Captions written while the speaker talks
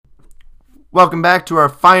Welcome back to our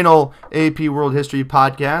final AP World History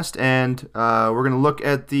podcast, and we're going to look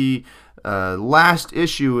at the last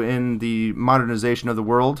issue in the modernization of the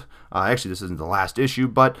world. Actually, this isn't the last issue,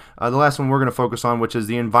 but the last one we're going to focus on, which is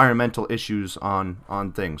the environmental issues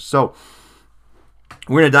on things. So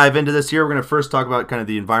we're going to dive into this here. We're going to first talk about kind of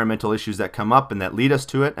the environmental issues that come up and that lead us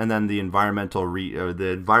to it, and then the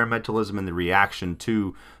environmentalism and the reaction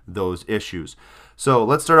to those issues. So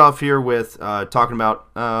let's start off here with talking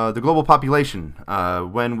about the global population.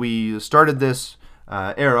 When we started this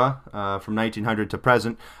era, from 1900 to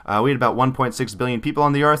present, we had about 1.6 billion people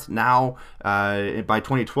on the Earth. Now, by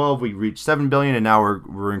 2012, we reached 7 billion, and now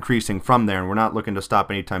we're increasing from there, and we're not looking to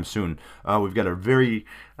stop anytime soon. We've got a very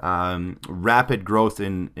rapid growth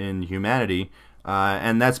in humanity,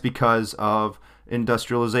 and that's because of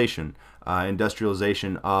industrialization.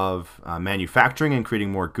 Industrialization of manufacturing and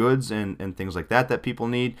creating more goods and things like that people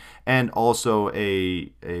need, and also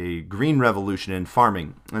a green revolution in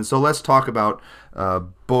farming. And so let's talk about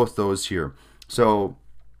both those here. So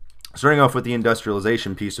starting off with the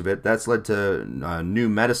industrialization piece of it, that's led to new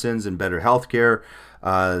medicines and better healthcare.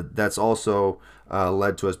 That's also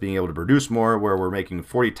led to us being able to produce more, where we're making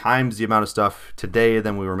 40 times the amount of stuff today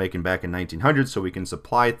than we were making back in 1900, so we can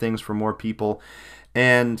supply things for more people.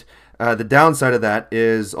 And the downside of that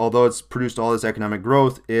is, although it's produced all this economic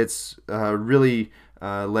growth, it's really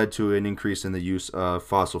led to an increase in the use of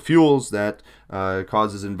fossil fuels that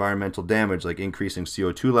causes environmental damage, like increasing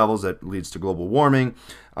CO2 levels that leads to global warming.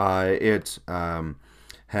 It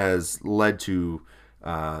has led to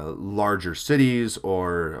larger cities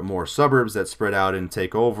or more suburbs that spread out and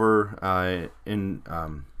take over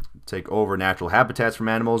natural habitats from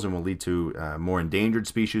animals, and will lead to more endangered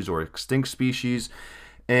species or extinct species.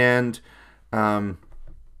 And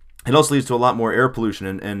it also leads to a lot more air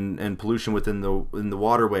pollution and pollution in the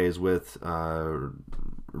waterways with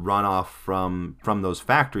runoff from those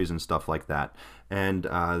factories and stuff like that. And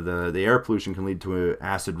the air pollution can lead to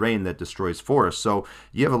acid rain that destroys forests. So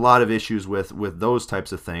you have a lot of issues with those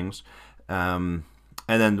types of things. And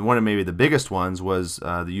then one of maybe the biggest ones was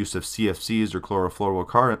the use of CFCs, or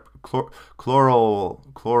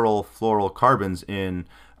chlorofluorocarbons in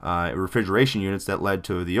refrigeration units, that led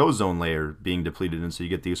to the ozone layer being depleted. And so you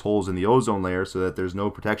get these holes in the ozone layer so that there's no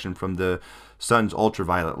protection from the sun's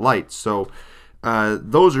ultraviolet light. So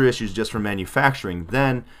those are issues just from manufacturing.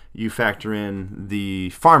 Then you factor in the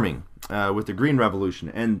farming with the Green Revolution.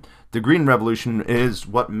 And the Green Revolution is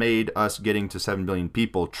what made us getting to 7 billion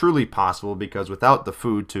people truly possible, because without the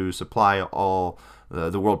food to supply all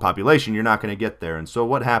the world population, you're not going to get there. And so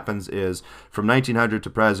what happens is, from 1900 to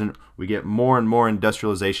present, we get more and more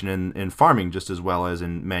industrialization in farming, just as well as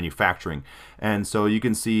in manufacturing. And so you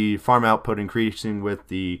can see farm output increasing with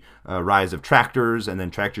the rise of tractors, and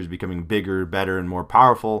then tractors becoming bigger, better, and more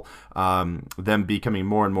powerful, them becoming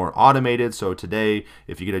more and more automated. So today,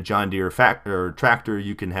 if you get a John Deere or tractor,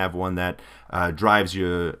 you can have one that drives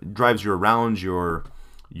you around your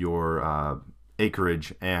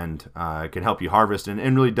acreage, and can help you harvest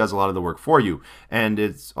and really does a lot of the work for you. And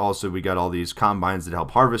it's also, we got all these combines that help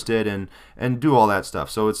harvest it and do all that stuff.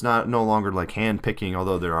 So it's no longer like hand picking,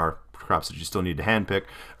 although there are crops that you still need to hand pick.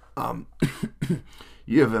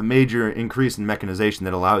 You have a major increase in mechanization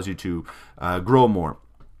that allows you to grow more.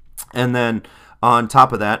 And then on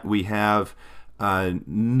top of that, we have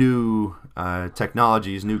new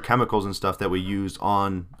technologies, new chemicals and stuff that we use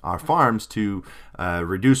on our farms to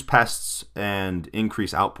reduce pests and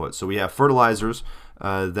increase output. So we have fertilizers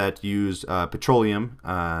that use petroleum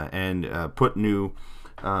and put new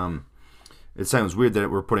it sounds weird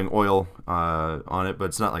that we're putting oil on it, but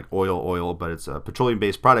it's not like oil, but it's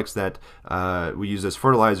petroleum-based products that we use as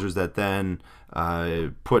fertilizers that then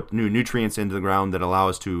put new nutrients into the ground that allow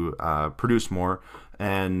us to produce more.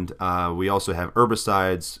 And we also have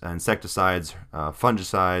herbicides, insecticides,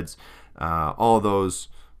 fungicides, all those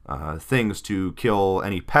things to kill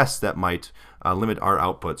any pests that might limit our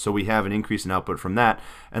output. So we have an increase in output from that.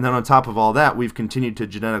 And then on top of all that, we've continued to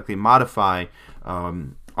genetically modify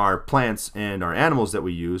our plants and our animals that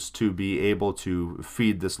we use to be able to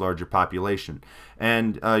feed this larger population.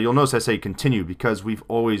 And you'll notice I say continue, because we've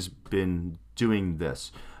always been doing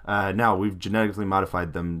this. Now, we've genetically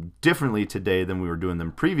modified them differently today than we were doing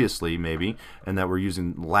them previously, maybe, and that we're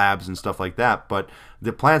using labs and stuff like that. But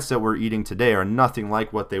the plants that we're eating today are nothing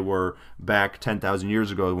like what they were back 10,000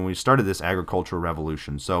 years ago when we started this agricultural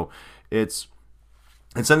revolution. So it's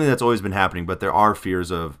something that's always been happening, but there are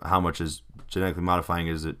fears of how much is genetically modifying,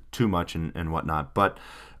 is it too much and whatnot. But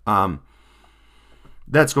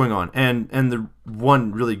that's going on. And the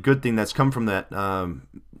one really good thing that's come from that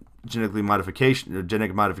genetic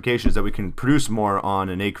modifications that we can produce more on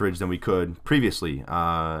an acreage than we could previously,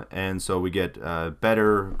 and so we get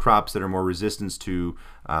better crops that are more resistant to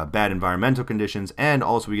bad environmental conditions, and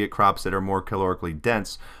also we get crops that are more calorically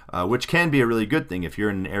dense, which can be a really good thing. If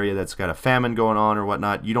you're in an area that's got a famine going on or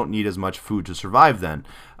whatnot, you don't need as much food to survive then,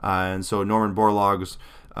 and so Norman Borlaug's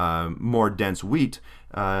more dense wheat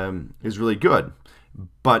is really good,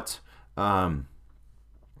 but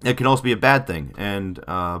it can also be a bad thing. And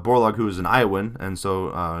Borlaug, who is an Iowan, and so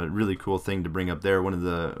really cool thing to bring up there. One of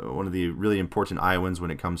the really important Iowans when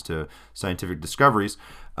it comes to scientific discoveries,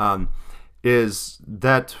 is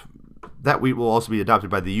that wheat will also be adopted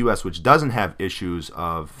by the U.S., which doesn't have issues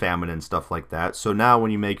of famine and stuff like that. So now when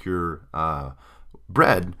you make your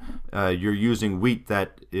bread, you're using wheat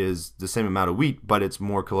that is the same amount of wheat, but it's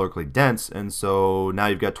more calorically dense, and so now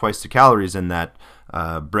you've got twice the calories in that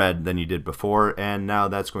bread than you did before, and now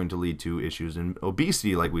that's going to lead to issues in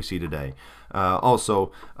obesity like we see today.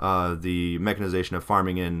 Also, the mechanization of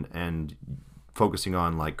farming and focusing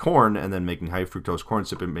on like corn and then making high fructose corn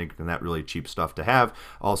syrup and making that really cheap stuff to have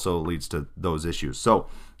also leads to those issues. So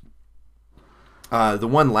the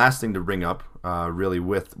one last thing to bring up really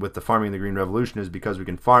with the farming in the Green Revolution is because we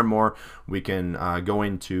can farm more, we can go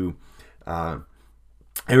into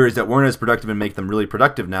areas that weren't as productive and make them really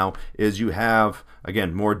productive now, is you have,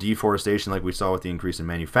 again, more deforestation like we saw with the increase in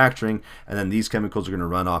manufacturing, and then these chemicals are going to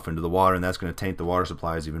run off into the water, and that's going to taint the water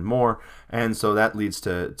supplies even more, and so that leads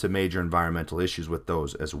to major environmental issues with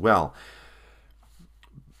those as well.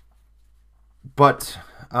 But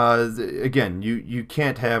again, we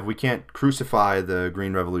can't crucify the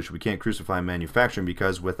Green Revolution. We can't crucify manufacturing,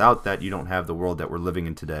 because without that, you don't have the world that we're living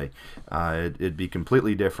in today. It'd be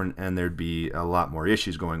completely different, and there'd be a lot more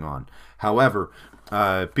issues going on. However,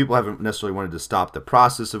 people haven't necessarily wanted to stop the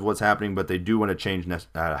process of what's happening, but they do want to change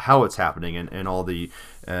how it's happening and all the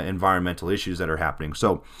environmental issues that are happening.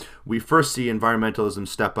 So we first see environmentalism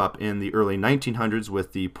step up in the early 1900s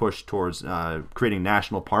with the push towards creating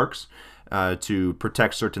national parks to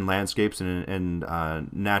protect certain landscapes and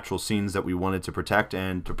natural scenes that we wanted to protect,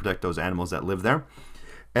 and to protect those animals that live there.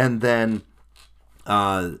 And then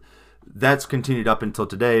that's continued up until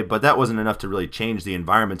today, but that wasn't enough to really change the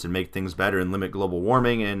environment and make things better and limit global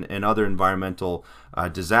warming and other environmental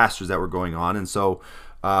disasters that were going on. And so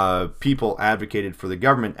people advocated for the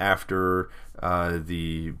government after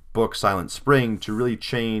the book Silent Spring to really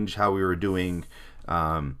change how we were doing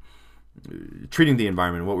treating the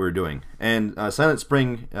environment, what we were doing. And Silent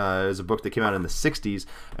Spring is a book that came out in the 60s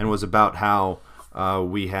and was about how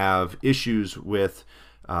we have issues with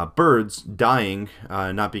birds dying,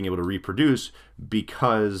 not being able to reproduce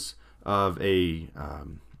because of a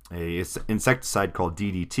insecticide called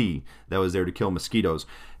DDT that was there to kill mosquitoes.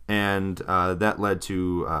 And that led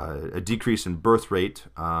to a decrease in birth rate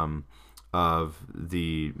of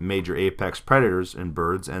the major apex predators in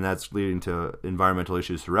birds, and that's leading to environmental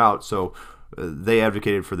issues throughout. So they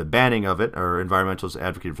advocated for the banning of it, or environmentalists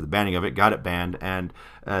advocated for the banning of it, got it banned, and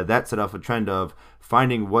that set off a trend of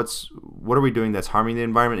finding what are we doing that's harming the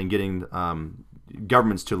environment, and getting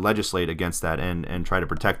governments to legislate against that and try to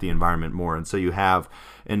protect the environment more. And so you have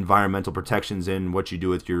environmental protections in what you do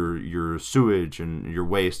with your sewage and your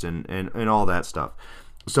waste and all that stuff.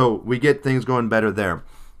 So we get things going better there.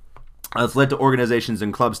 It's led to organizations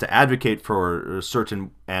and clubs to advocate for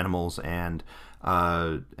certain animals and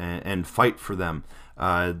fight for them.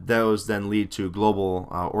 Those then lead to global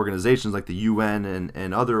organizations like the UN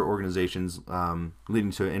and other organizations,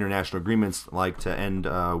 leading to international agreements like to end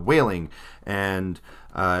whaling, and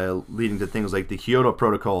leading to things like the Kyoto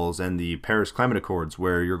Protocols and the Paris Climate Accords,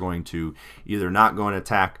 where you're going to either not go and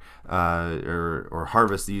attack or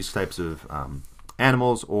harvest these types of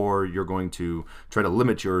animals, or you're going to try to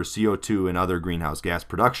limit your CO2 and other greenhouse gas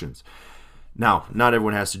productions. Now, not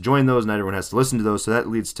everyone has to join those, not everyone has to listen to those, so that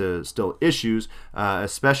leads to still issues,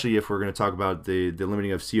 especially if we're going to talk about the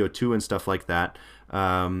limiting of CO2 and stuff like that.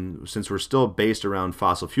 Since we're still based around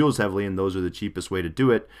fossil fuels heavily, and those are the cheapest way to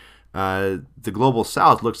do it, the Global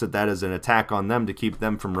South looks at that as an attack on them to keep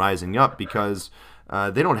them from rising up, because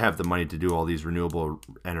they don't have the money to do all these renewable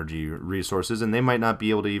energy resources, and they might not be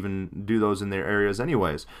able to even do those in their areas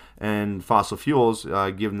anyways. And fossil fuels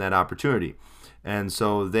give them that opportunity. And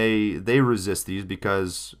so they resist these,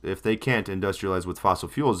 because if they can't industrialize with fossil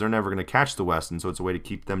fuels, they're never going to catch the West, and so it's a way to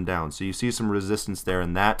keep them down. So you see some resistance there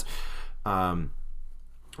in that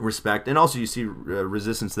respect, and also you see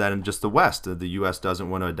resistance to that in just the West. The U.S. doesn't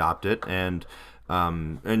want to adopt it, and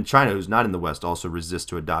and China, who's not in the West, also resists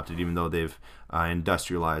to adopt it, even though they've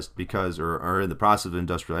industrialized because, or are in the process of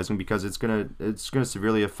industrializing, because it's gonna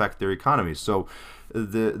severely affect their economies. So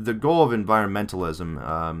the goal of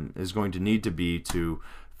environmentalism is going to need to be to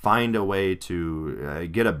find a way to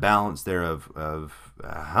get a balance there of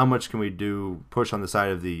how much can we push on the side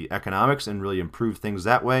of the economics and really improve things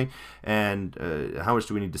that way, and how much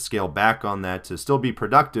do we need to scale back on that to still be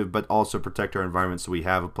productive but also protect our environment so we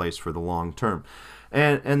have a place for the long term.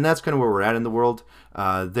 And that's kind of where we're at in the world.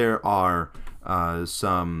 There are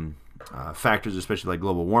some factors, especially like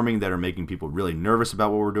global warming, that are making people really nervous about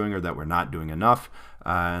what we're doing, or that we're not doing enough,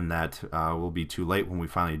 and that will be too late when we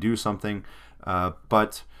finally do something.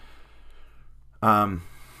 But I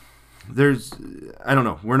don't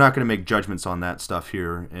know. We're not going to make judgments on that stuff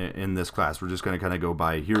here in this class. We're just going to kind of go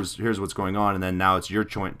by here's what's going on, and then now it's your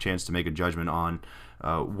chance to make a judgment on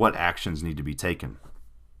what actions need to be taken.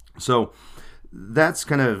 So that's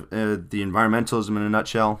kind of the environmentalism in a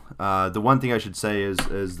nutshell. The one thing I should say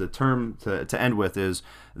is the term to end with is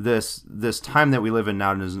this time that we live in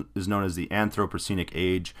now is known as the Anthropocenic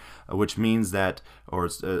age, which means that, or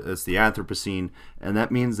it's the Anthropocene, and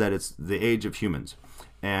that means that it's the age of humans.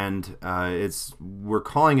 And we're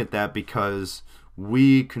calling it that because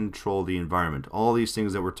we control the environment. All these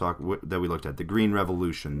things that we looked at: the Green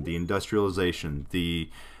Revolution, the industrialization, the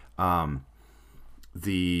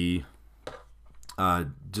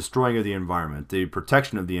destroying of the environment, the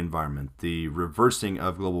protection of the environment, the reversing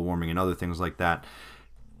of global warming, and other things like that,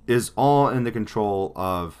 is all in the control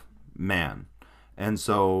of man. And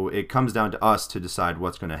so it comes down to us to decide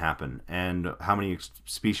what's going to happen, and how many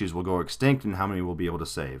species will go extinct, and how many we'll be able to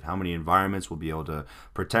save, how many environments we'll be able to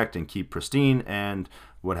protect and keep pristine, and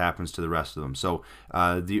what happens to the rest of them. So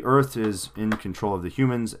the Earth is in control of the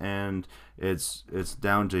humans, and it's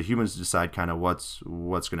down to humans to decide kind of what's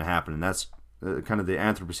going to happen. And that's kind of the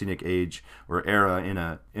Anthropocenic age or era in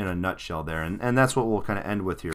a nutshell there. And that's what we'll kind of end with here.